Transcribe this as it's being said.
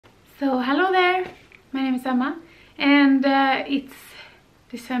So hello there, my name is Emma and it's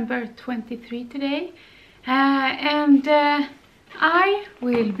December 23 today and I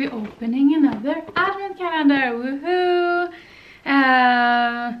will be opening another advent calendar. Woohoo!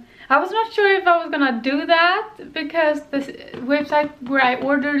 I was not sure if I was gonna do that because the website where I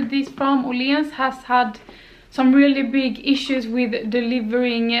ordered this from, Åhléns, has had some really big issues with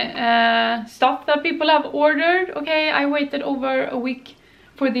delivering stuff that people have ordered. Okay, I waited over a week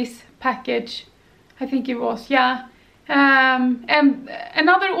for this package, I think it was, yeah. And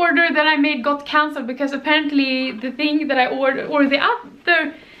another order that I made got cancelled because apparently the thing that I ordered, or the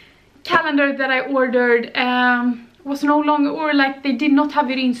other calendar that I ordered, was no longer, or like they did not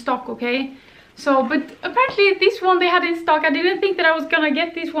have it in stock. Okay, so but apparently this one they had in stock. I didn't think that I was gonna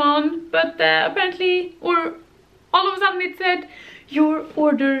get this one, but apparently, or all of a sudden it said your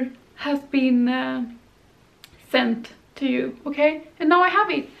order has been sent to you. Okay, and now I have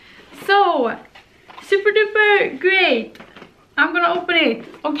it. So super duper great. I'm gonna open it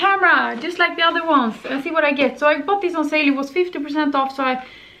on camera just like the other ones and see what I get. So I bought this on sale. It was 50% off, so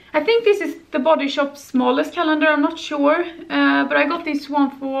I think this is the Body Shop's smallest calendar, I'm not sure, but I got this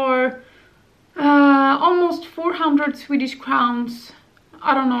one for almost 400 Swedish crowns.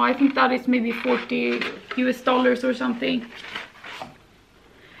 I don't know, I think that is maybe $40 US or something.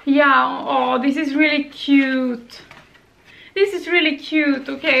 Yeah, oh, this is really cute. This is really cute.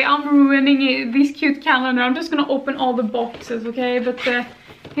 Okay, I'm ruining it, this cute calendar. I'm just gonna open all the boxes, okay? But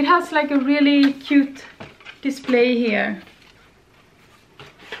it has like a really cute display here.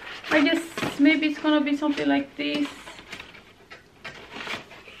 I guess maybe it's gonna be something like this.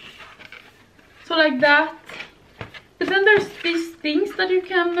 So like that. But then there's these things that you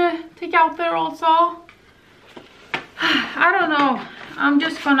can take out there also. I don't know. I'm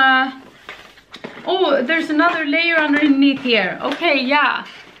just gonna... Oh, there's another layer underneath here. Okay, yeah.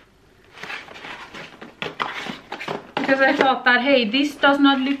 Because I thought that, hey, this does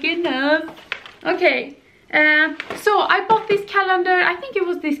not look enough. Okay. So I bought this calendar. I think it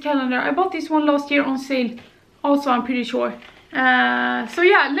was this calendar. I bought this one last year on sale. Also, I'm pretty sure. So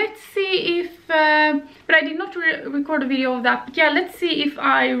yeah, let's see if... but I did not record a video of that. But yeah, let's see if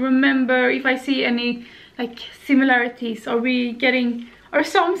I remember, if I see any like similarities. Are we getting... Are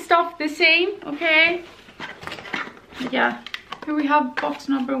some stuff the same? Okay. Yeah. Here we have box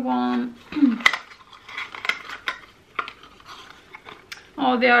number 1.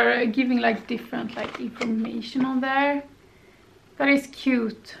 Oh, they are giving like different like information on there. That is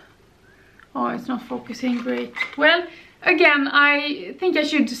cute. Oh, it's not focusing great. Well, again, I think I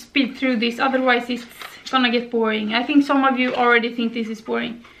should speed through this, otherwise it's gonna get boring. I think some of you already think this is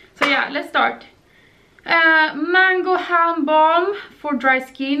boring. So yeah, let's start. Mango hand balm for dry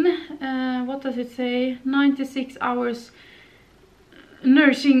skin. What does it say? 96 hours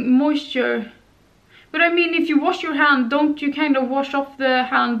nourishing moisture. But I mean, if you wash your hand, don't you kind of wash off the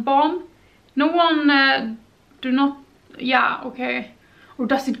hand balm? No one do not... Yeah, okay. Or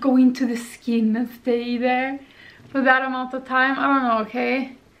does it go into the skin and stay there for that amount of time? I don't know,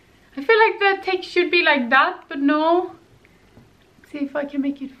 okay. I feel like the text should be like that, but no. Let's see if I can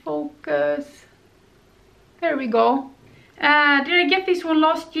make it focus. There we go. Did I get this one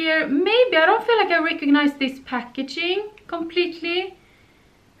last year? Maybe. I don't feel like I recognize this packaging completely.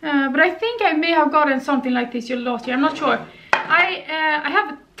 But I think I may have gotten something like this last year. I'm not sure. I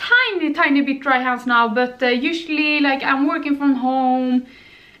have a tiny bit dry hands now, but usually like I'm working from home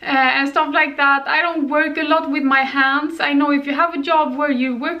and stuff like that. I don't work a lot with my hands. I know if you have a job where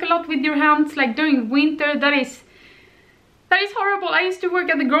you work a lot with your hands, like during winter, that is horrible. I used to work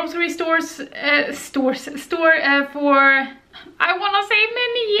at the grocery store for, I want to say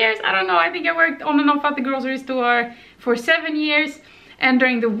many years. I don't know. I think I worked on and off at the grocery store for 7 years. And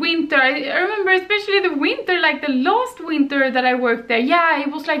during the winter, I remember especially the winter, like the last winter that I worked there. Yeah, it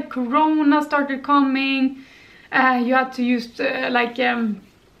was like Corona started coming. You had to use hand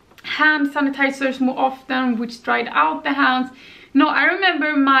sanitizers more often, which dried out the hands. No, I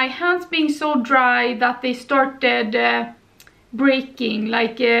remember my hands being so dry that they started breaking.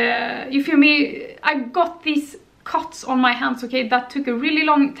 Like, you feel me? I got these cuts on my hands, okay, that took a really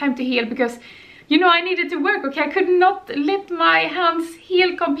long time to heal because... You know, I needed to work, okay? I could not let my hands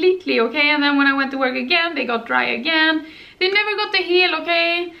heal completely, okay? And then when I went to work again, they got dry again. They never got to heal,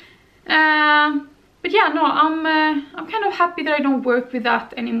 okay? But yeah, no, I'm kind of happy that I don't work with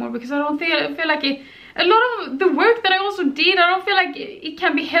that anymore because I don't feel like it... A lot of the work that I also did, I don't feel like it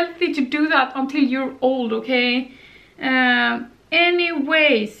can be healthy to do that until you're old, okay?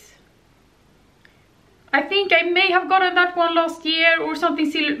 Anyways... I think I may have gotten that one last year or something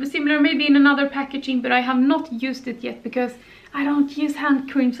similar, maybe in another packaging, but I have not used it yet because I don't use hand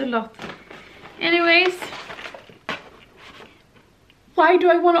creams a lot. Anyways, why do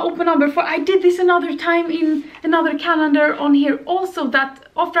I want to open number 4? I did this another time in another calendar on here also, that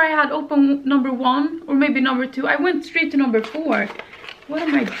after I had opened number 1 or maybe number 2, I went straight to number 4. What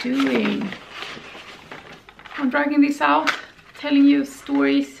am I doing? I'm dragging this out, telling you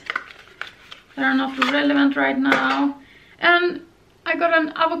stories that are not relevant right now. And I got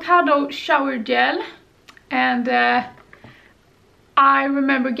an avocado shower gel, and I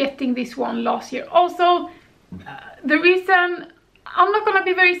remember getting this one last year. Also, the reason I'm not gonna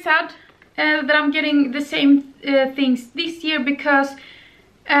be very sad that I'm getting the same things this year, because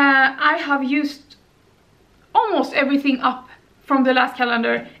I have used almost everything up from the last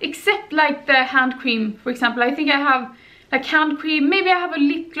calendar, except like the hand cream, for example. I think I have like hand cream, maybe I have a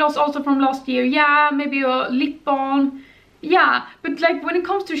lip gloss also from last year, yeah, maybe a lip balm, yeah, but like when it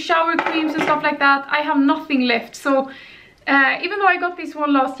comes to shower creams and stuff like that, I have nothing left. So even though I got this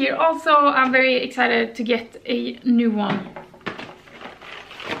one last year also, I'm very excited to get a new one.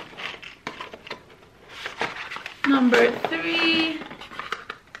 Number 3.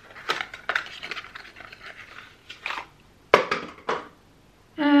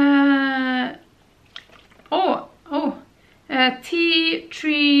 Tea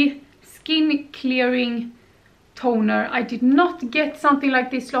Tree Skin Clearing Toner. I did not get something like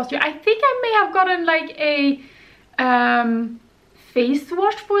this last year. I think I may have gotten like a face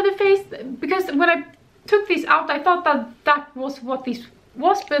wash for the face, because when I took this out I thought that that was what this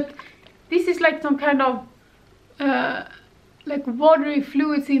was, but this is like some kind of like watery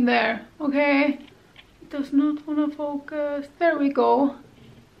fluids in there. Okay, it does not want to focus. There we go.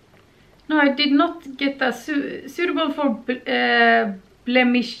 No, I did not get that. Suitable for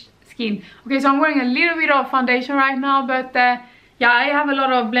blemish skin. Okay, so I'm wearing a little bit of foundation right now, but yeah, I have a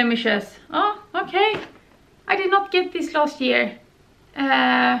lot of blemishes. Oh, okay. I did not get this last year.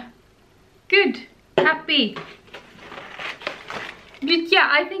 Good. Happy. But yeah,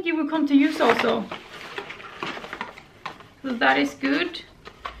 I think it will come to use also. So that is good.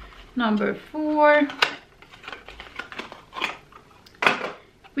 Number 4.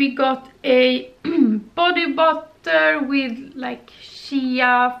 We got a body butter with like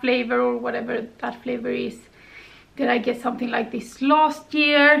shea flavor or whatever that flavor is. Did I get something like this last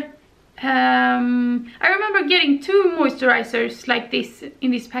year? I remember getting 2 moisturizers like this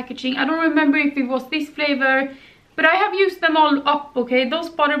in this packaging. I don't remember if it was this flavor, but I have used them all up, okay? Those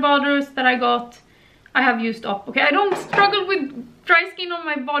body butters that I got, I have used up, okay? I don't struggle with dry skin on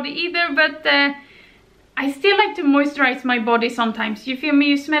my body either, but I still like to moisturize my body sometimes. You feel me?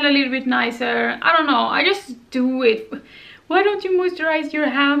 You smell a little bit nicer. I don't know. I just do it. Why don't you moisturize your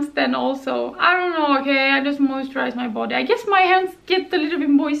hands then also? I don't know, okay? I just moisturize my body. I guess my hands get a little bit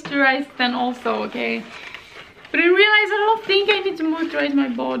moisturized then also, okay? But I realize I don't think I need to moisturize my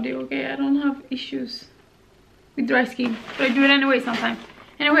body, okay? I don't have issues with dry skin. But I do it anyway sometimes.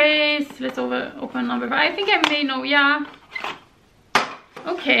 Anyways, let's open number 5. I think I may know, yeah.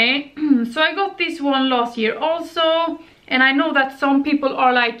 Okay, so I got this one last year also, and I know that some people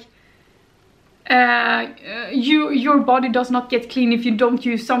are like, your body does not get clean if you don't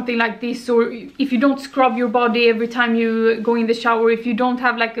use something like this, or if you don't scrub your body every time you go in the shower, if you don't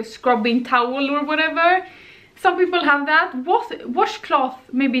have like a scrubbing towel or whatever. Some people have that. Washcloth,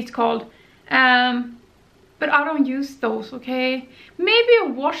 maybe it's called. But I don't use those, okay? Maybe a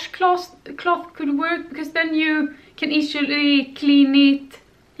washcloth could work, because then you can easily clean it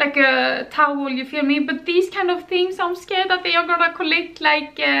like a towel, you feel me? But these kind of things, I'm scared that they are gonna collect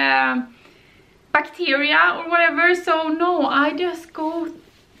like bacteria or whatever. So no, I just go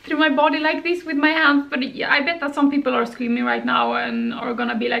through my body like this with my hands. But yeah, I bet that some people are screaming right now and are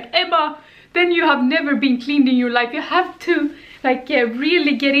gonna be like, Ebba, then you have never been cleaned in your life. You have to like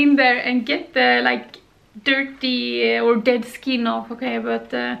really get in there and get the like dirty or dead skin off, okay?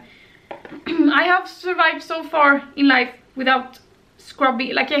 But I have survived so far in life without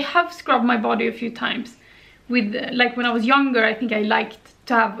scrubbing. Like I have scrubbed my body a few times with like when I was younger. I think I liked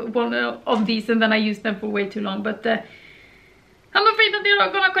to have one of these, and then I used them for way too long. But I'm afraid that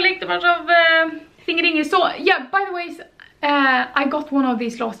they're gonna collect a bunch of thingy. So yeah, by the way, I got one of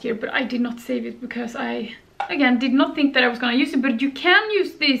these last year, but I did not save it because I again did not think that I was gonna use it. But you can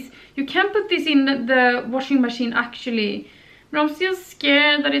use this, you can put this in the washing machine actually, but I'm still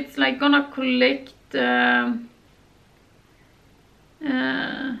scared that it's like gonna collect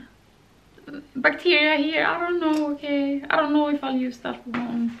bacteria here. I don't know, okay? I don't know if I'll use that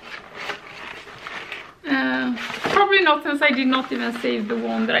one. Probably not, since I did not even save the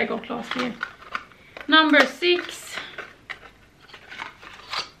one that I got last year. Number 6.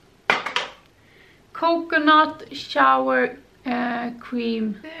 Coconut shower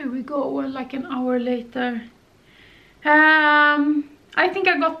cream. There we go. Well, like an hour later. I think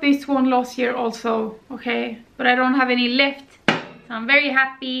I got this one last year also, okay, but I don't have any left, so I'm very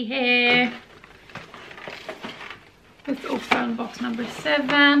happy here. Let's open box number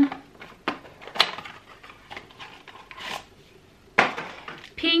 7.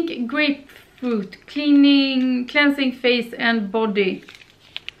 Pink grapefruit cleansing face and body.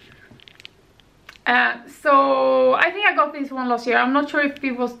 So I think I got this one last year. I'm not sure if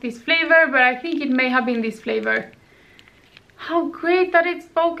it was this flavor, but I think it may have been this flavor. How great that it's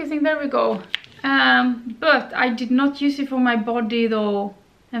focusing. There we go. But I did not use it for my body though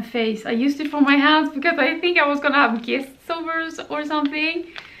and face. I used it for my hands because I think I was gonna have guests over or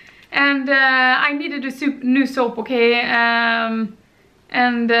something, and I needed a new soap, okay.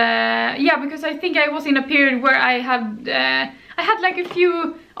 Yeah, because I think I was in a period where I had like a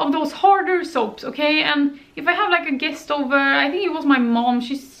few of those harder soaps, okay, and if I have like a guest over, I think it was my mom,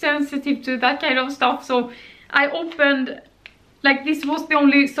 she's sensitive to that kind of stuff, so I opened, like, this was the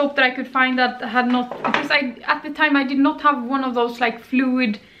only soap that I could find that had not, because at the time I did not have one of those like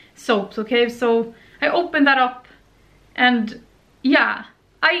fluid soaps, okay, so I opened that up, and yeah,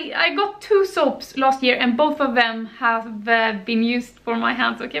 I got 2 soaps last year and both of them have been used for my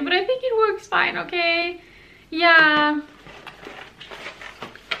hands, okay, but I think it works fine, okay, yeah.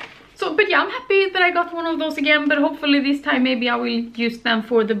 So, but yeah, I'm happy that I got one of those again, but hopefully this time maybe I will use them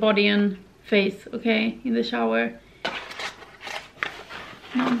for the body and face, okay, in the shower.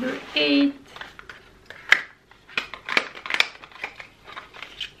 Number 8.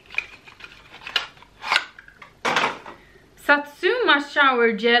 Satsuma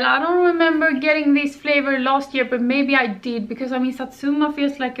shower gel. I don't remember getting this flavor last year, but maybe I did, because I mean Satsuma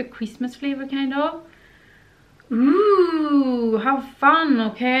feels like a Christmas flavor kind of. Ooh, how fun,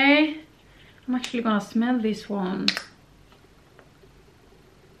 okay. I'm actually gonna smell this one.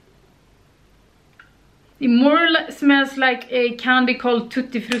 It more smells like a candy called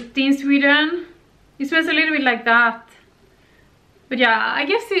Tutti Frutti in Sweden. It smells a little bit like that. But yeah, I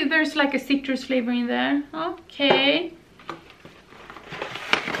guess there's like a citrus flavor in there. Okay.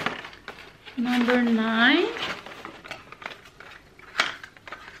 Number 9.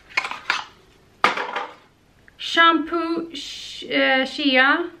 Shampoo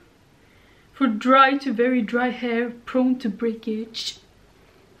Shea for dry to very dry hair prone to breakage.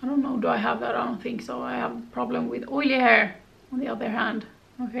 I don't know, do I have that? I don't think so. I have a problem with oily hair on the other hand.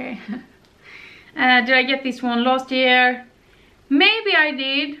 Okay. Did I get this one last year? Maybe I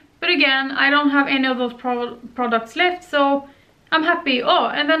did, but again, I don't have any of those products left, so I'm happy. Oh,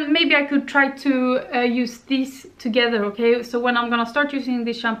 and then maybe I could try to use these together, okay? So when I'm gonna start using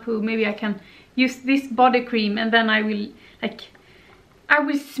this shampoo, maybe I can use this body cream, and then I will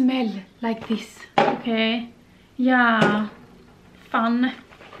smell like this, okay? Yeah, fun.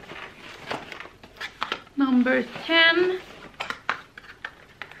 Number 10.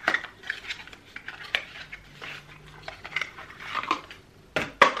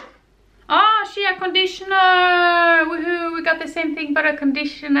 Shea conditioner. Woohoo, we got the same thing but a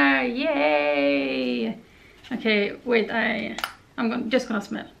conditioner. Yay. Okay, wait, I'm just gonna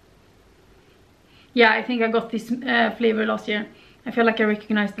smell. Yeah, I think I got this flavor last year. I feel like I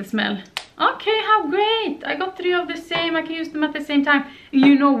recognize the smell. Okay, how great. I got 3 of the same. I can use them at the same time.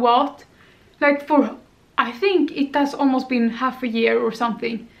 You know what? Like I think it has almost been half a year or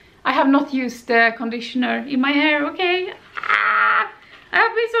something. I have not used the conditioner in my hair, okay? I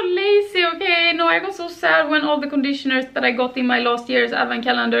have been so lazy, okay? No, I got so sad when all the conditioners that I got in my last year's advent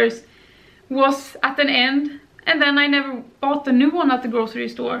calendars was at an end. And then I never bought the new one at the grocery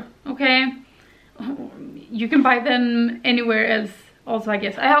store, okay? You can buy them anywhere else also, I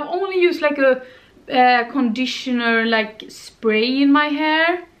guess. I have only used like a conditioner like spray in my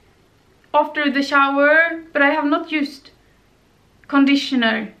hair after the shower, but I have not used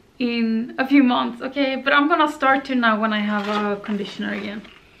conditioner in a few months, okay? But I'm gonna start to now when I have a conditioner again.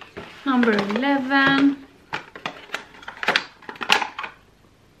 Number 11.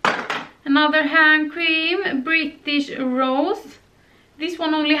 Another hand cream, British Rose. This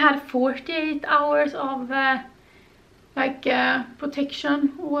one only had 48 hours of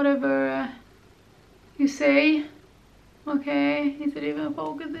protection or whatever you say. Okay, is it even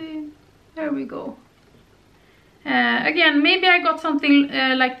focusing? There we go. Again, maybe I got something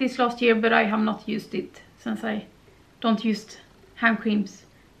like this last year, but I have not used it since I don't use hand creams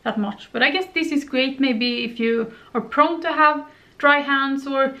that much. But I guess this is great maybe if you are prone to have dry hands,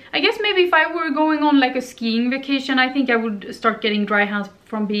 or I guess maybe if I were going on like a skiing vacation, I think I would start getting dry hands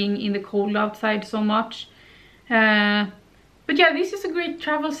from being in the cold outside so much. But yeah, this is a great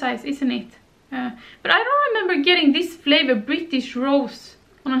travel size, isn't it? But I don't remember getting this flavor, British Rose,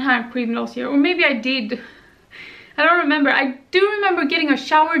 on a hand cream last year. Or maybe I did. I don't remember. I do remember getting a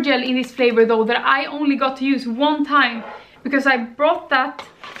shower gel in this flavor though, that I only got to use one time. Because I brought that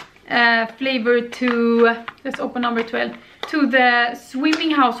flavor to, let's open number 12, to the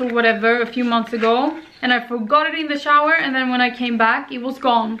swimming house or whatever a few months ago. And I forgot it in the shower, and then when I came back, it was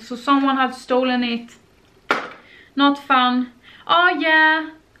gone. So someone had stolen it. Not fun. Oh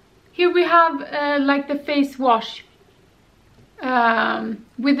yeah, here we have like the face wash.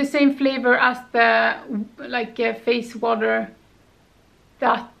 With the same flavor as the like face water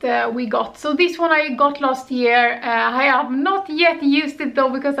that we got. So this one I got last year. I have not yet used it though,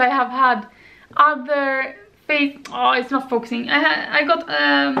 because I have had other face... Oh, it's not focusing. I've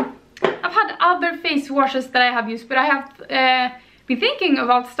had other face washes that I have used, but I have been thinking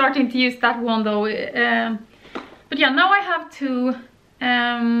about starting to use that one though. But yeah, now I have to...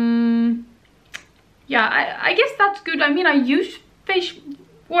 yeah, I guess that's good. I mean, I use face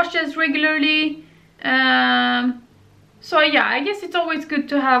washes regularly. So yeah, I guess it's always good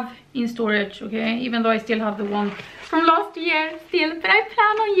to have in storage, okay? Even though I still have the one from last year still, but I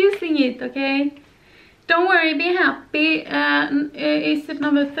plan on using it, okay? Don't worry, be happy. Is it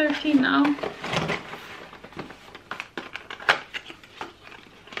number 13 now?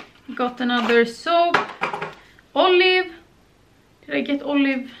 Got another soap. Olive. Did I get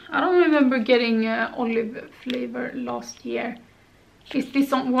olive? I don't remember getting olive flavor last year. Is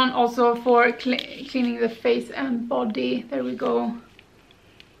this one also for cleaning the face and body? There we go.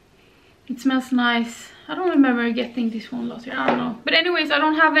 It smells nice. I don't remember getting this one last year. I don't know. But anyways, I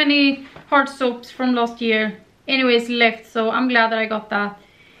don't have any hard soaps from last year anyways left, so I'm glad that I got that.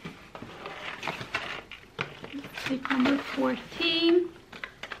 Let's take number 14.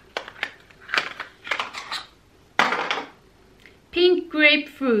 Pink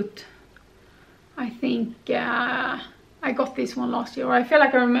grapefruit. I think I got this one last year, or I feel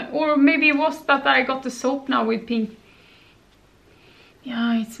like I remember, or maybe it was that I got the soap now with pink.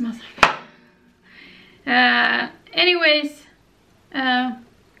 Yeah, it smells like that. Anyways,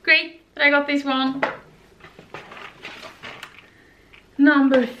 great that I got this one.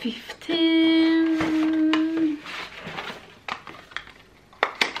 Number 15.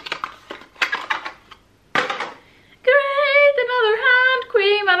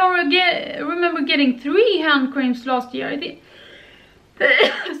 I don't remember getting 3 hand creams last year. I think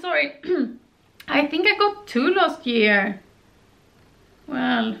sorry. I think I got 2 last year.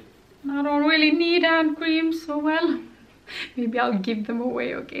 Well, I don't really need hand creams, so well, maybe I'll give them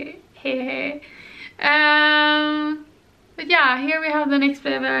away, okay? Hey. But yeah, here we have the next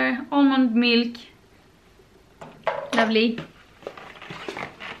flavor, almond milk. Lovely.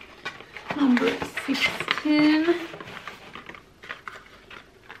 Number 16.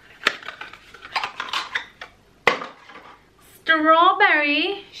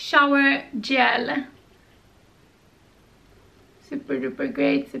 Strawberry shower gel. Super duper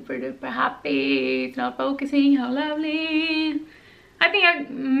great, super duper happy. It's not focusing, how lovely. I think I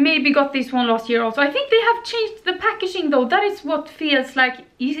maybe got this one last year also. I think they have changed the packaging though. That is what feels like.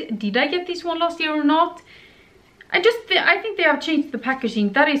 Did I get this one last year or not? I think they have changed the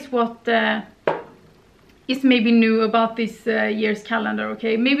packaging. That is what is maybe new about this year's calendar,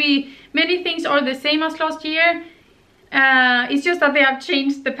 okay? Maybe many things are the same as last year. It's just that they have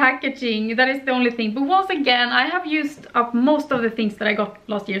changed the packaging. That is the only thing. But once again, I have used up most of the things that I got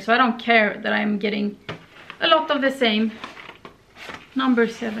last year, so I don't care that I'm getting a lot of the same. Number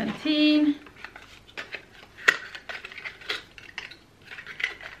 17.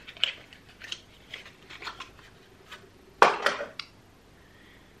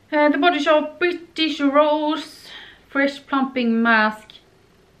 The Body Shop British Rose Fresh Plumping Mask.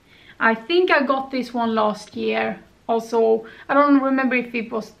 I think I got this one last year. Also, I don't remember if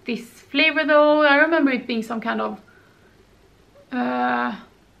it was this flavor though. I remember it being some kind of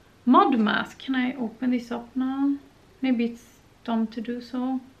mud mask. Can I open this up now? Maybe it's dumb to do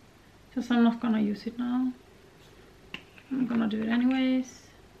so, because I'm not gonna use it now. I'm gonna do it anyways.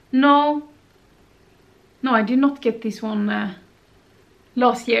 No, I did not get this one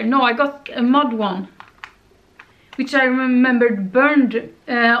last year. No, I got a mud one, which I remembered burned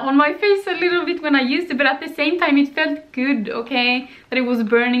on my face a little bit when I used it, but at the same time it felt good, okay? That it was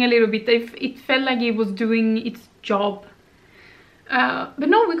burning a little bit. It felt like it was doing its job. But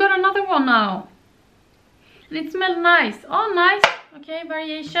no, we got another one now. And it smelled nice. Oh, nice. Okay,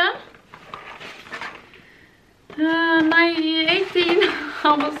 variation. 18.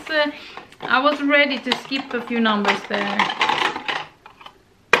 I was ready to skip a few numbers there.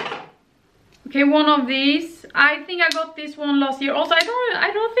 Okay, one of these. I think I got this one last year. Also, I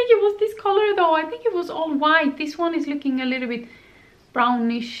don't think it was this color though. I think it was all white. This one is looking a little bit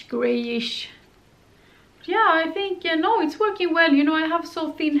brownish, grayish. Yeah, I think, no, it's working well. You know, I have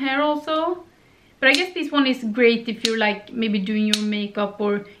so thin hair also. But I guess this one is great if you're like maybe doing your makeup,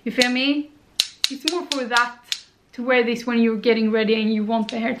 or you feel me? It's more for that, to wear this when you're getting ready and you want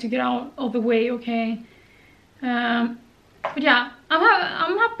the hair to get out of the way, okay? But yeah,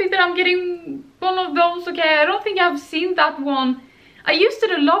 I'm happy that I'm getting one of those, okay? I don't think I've seen that one. I used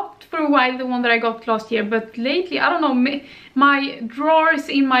it a lot for a while, the one that I got last year, but lately, I don't know, my drawers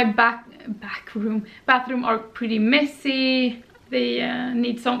in my bathroom are pretty messy. They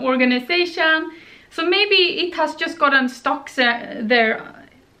need some organization. So maybe it has just gotten stuck there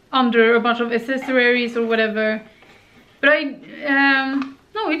under a bunch of accessories or whatever. But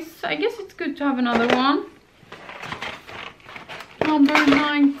no, I guess it's good to have another one. Number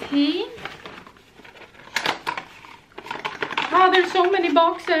 19. Oh, there's so many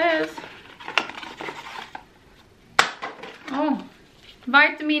boxes. Oh,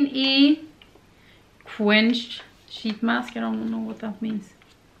 vitamin E quench sheet mask. I don't know what that means.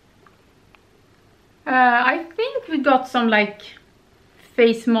 I think we got some like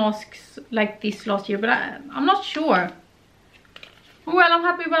face masks like this last year, but I'm not sure. Well, I'm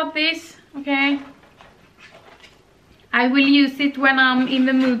happy about this, okay? I will use it when I'm in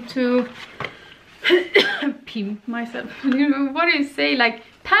the mood to pimp myself. What do you say? Like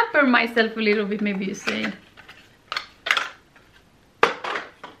pamper myself a little bit, maybe you say.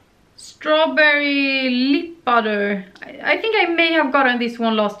 Strawberry lip butter. I think I may have gotten this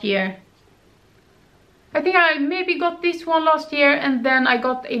one last year. I think I maybe got this one last year, and then I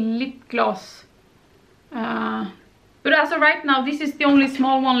got a lip gloss. But as of right now, this is the only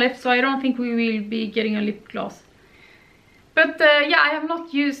small one left, so I don't think we will be getting a lip gloss. But yeah, I have not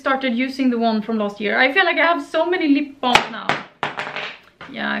started using the one from last year. I feel like I have so many lip balms now.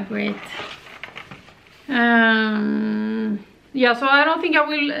 Yeah, great. Yeah, so I don't think I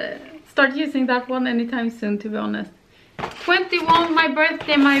will start using that one anytime soon, to be honest. 21, my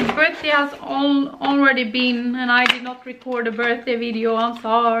birthday. My birthday has already been, and I did not record a birthday video. I'm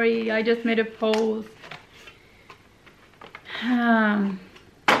sorry, I just made a post.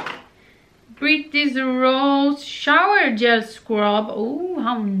 British Rose shower gel scrub. Oh,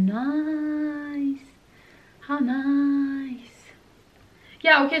 how nice. How nice.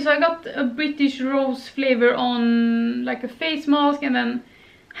 Yeah, okay, so I got a British Rose flavor on like a face mask, and then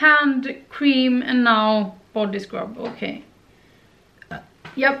hand cream, and now body scrub. Okay.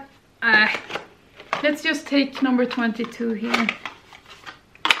 Yep. Let's just take number 22 here.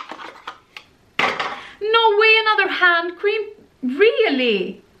 No way, another hand cream?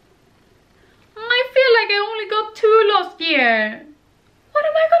 Really? I feel like I only got 2 last year. What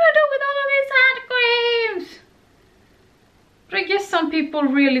am I gonna do with all of these hand creams? But I guess some people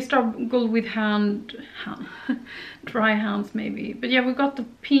really struggle with dry hands maybe. But yeah, we got the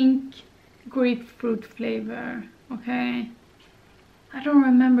pink grapefruit flavor. Okay. I don't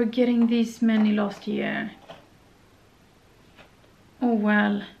remember getting this many last year. Oh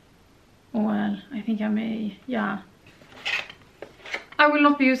well. Oh well, I think I may, yeah. I will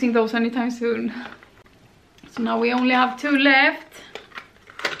not be using those anytime soon. So now we only have 2 left.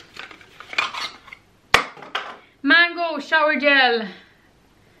 Mango shower gel.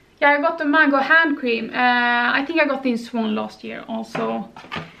 Yeah, I got the mango hand cream. I think I got this one last year also.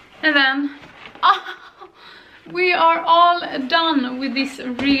 And then, we are all done with this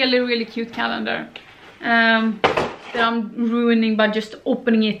really cute calendar. That I'm ruining by just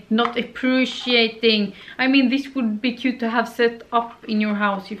opening it, not appreciating. I mean, this would be cute to have set up in your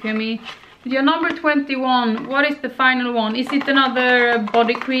house, you feel me? But yeah, number 21, what is the final one? Is it another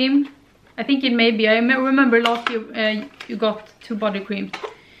body cream? I think it may be. I remember last year you got 2 body creams.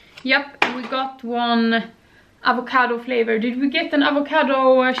 Yep, we got one avocado flavor. Did we get an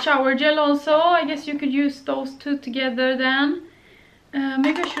avocado shower gel also? I guess you could use those 2 together then.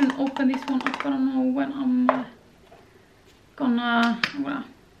 Maybe I shouldn't open this one up. I don't know when I'm gonna,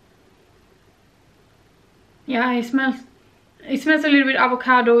 yeah, it smells a little bit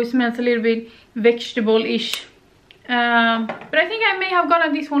avocado. It smells a little bit vegetable-ish. But I think I may have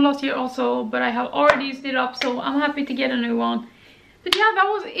gotten this one last year also, but I have already used it up, so I'm happy to get a new one. But yeah, that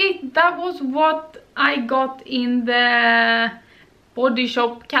was it. That was what I got in the Body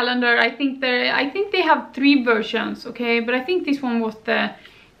Shop calendar. I think they have 3 versions, okay, but I think this one was the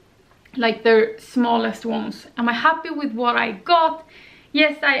like their smallest ones. Am I happy with what I got?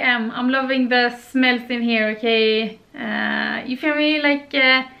 Yes, I am. I'm loving the smells in here, okay? You feel me? Like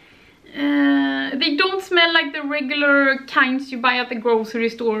they don't smell like the regular kinds you buy at the grocery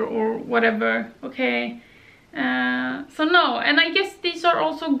store or whatever, okay? So no, and I guess these are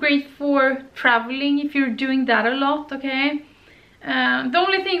also great for traveling if you're doing that a lot, okay? The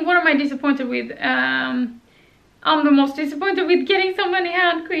only thing, what am I disappointed with? I'm the most disappointed with getting so many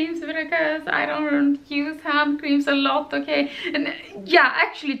hand creams because I don't use hand creams a lot, okay? And yeah,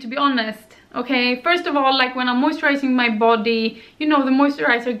 actually, to be honest, okay, first of all, like when I'm moisturizing my body, you know, the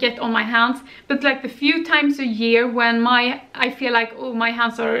moisturizer get on my hands, but like the few times a year when I feel like, oh, my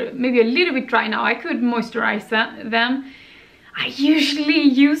hands are maybe a little bit dry now, I could moisturize them. I usually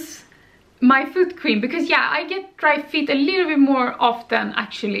use my foot cream because yeah, I get dry feet a little bit more often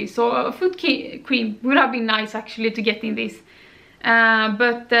actually, so a foot cream would have been nice actually to get in this,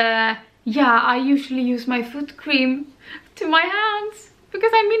 but yeah, I usually use my foot cream to my hands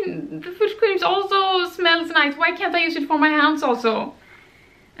because I mean the foot creams also smells nice. Why can't I use it for my hands also?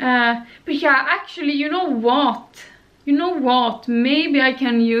 But yeah, actually, you know what, maybe I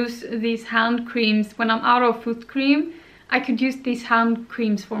can use these hand creams when I'm out of foot cream. I could use these hand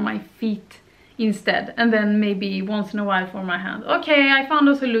creams for my feet instead, and then maybe once in a while for my hands. Okay, I found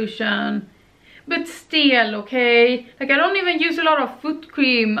a solution. But still, okay, like I don't even use a lot of foot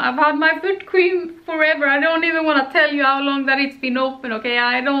cream. I've had my foot cream forever. I don't even want to tell you how long that it's been open, okay?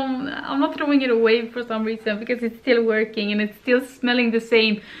 I'm not throwing it away for some reason because it's still working and it's still smelling the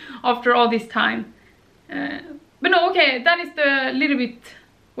same after all this time. But no, okay, that is the little bit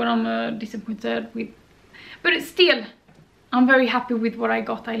what I'm disappointed with. But still, I'm very happy with what I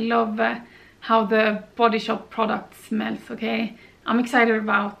got. I love how the Body Shop product smells, okay? I'm excited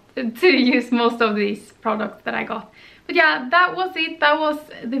about to use most of these products that I got. But yeah, that was it. That was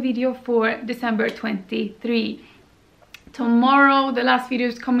the video for December 23. Tomorrow, the last video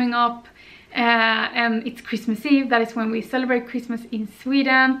is coming up, and it's Christmas Eve. That is when we celebrate Christmas in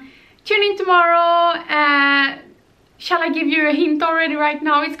Sweden. Tune in tomorrow. Shall I give you a hint already right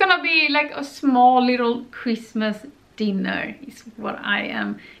now? It's gonna be like a small little Christmas dinner is what I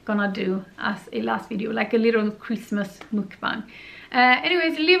am gonna do as a last video, like a little Christmas mukbang.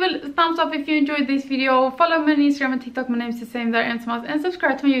 Anyways, leave a thumbs up if you enjoyed this video. Follow me on Instagram and TikTok, my name is the same there, and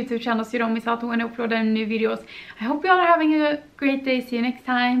subscribe to my YouTube channel so you don't miss out when I upload any new videos. I hope you all are having a great day. See you next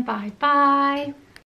time. Bye bye.